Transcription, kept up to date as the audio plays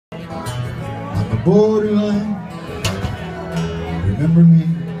borderline. Remember me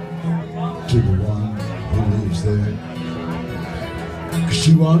to the one who lives there. 'Cause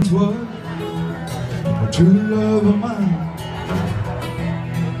she once was a true love of mine.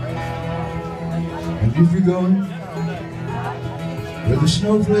 And if you're going where the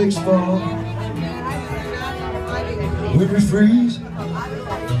snowflakes fall, when we freeze,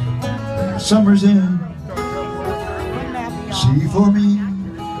 summer's in, see for me,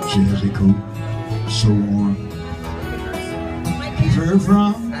 she has a coat so warm. Keeps her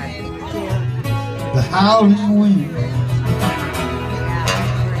from the howling wind.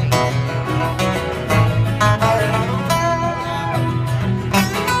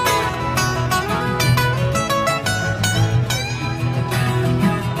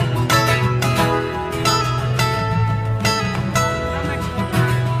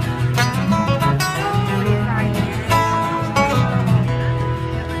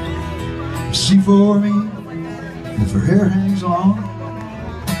 See for me if her hair hangs long,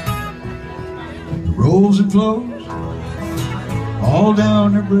 it rolls and flows all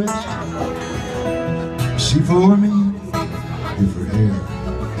down her breast. See for me if her hair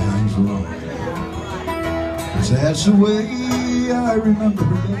hangs long, 'cause that's the way I remember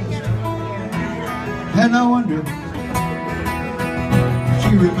her best. And I wonder if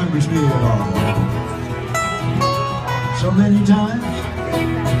she remembers me at all. So many times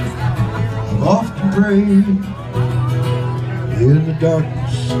I've often prayed in the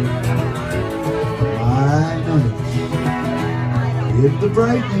darkness of my nights, in the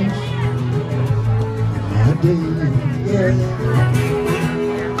brightness of my day. Yeah.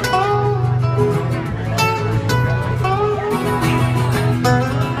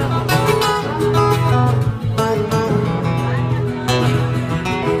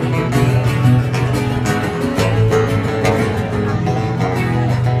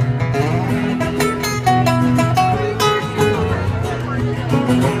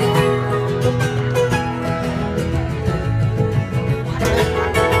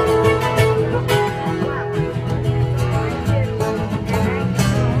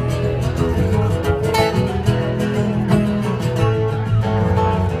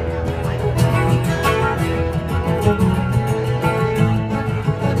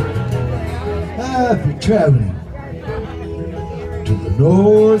 I've been traveling to the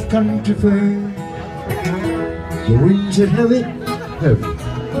North Country Fair. The winds are heavy, heavy,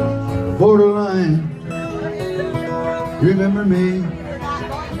 borderline. Remember me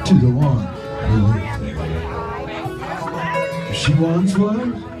to the one who lives there. She once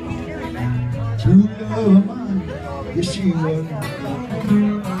was true love of mine. Yes, she was.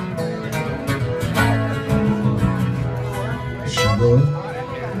 She was.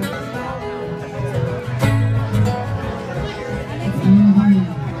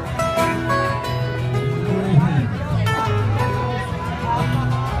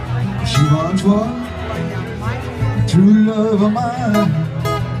 She once was true love of mine.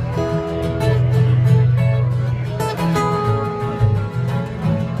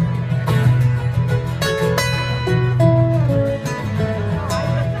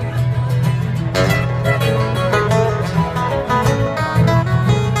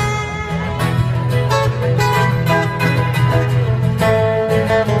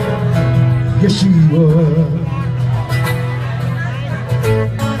 Yes, she was.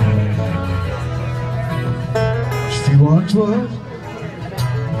 She once was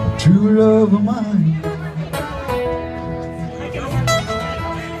a true love of mine.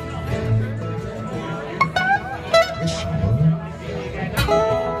 Yes, she was.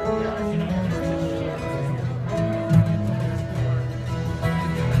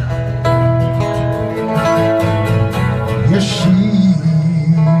 Yes, she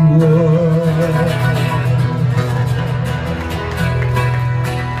was.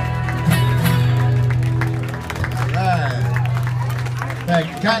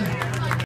 Thank you.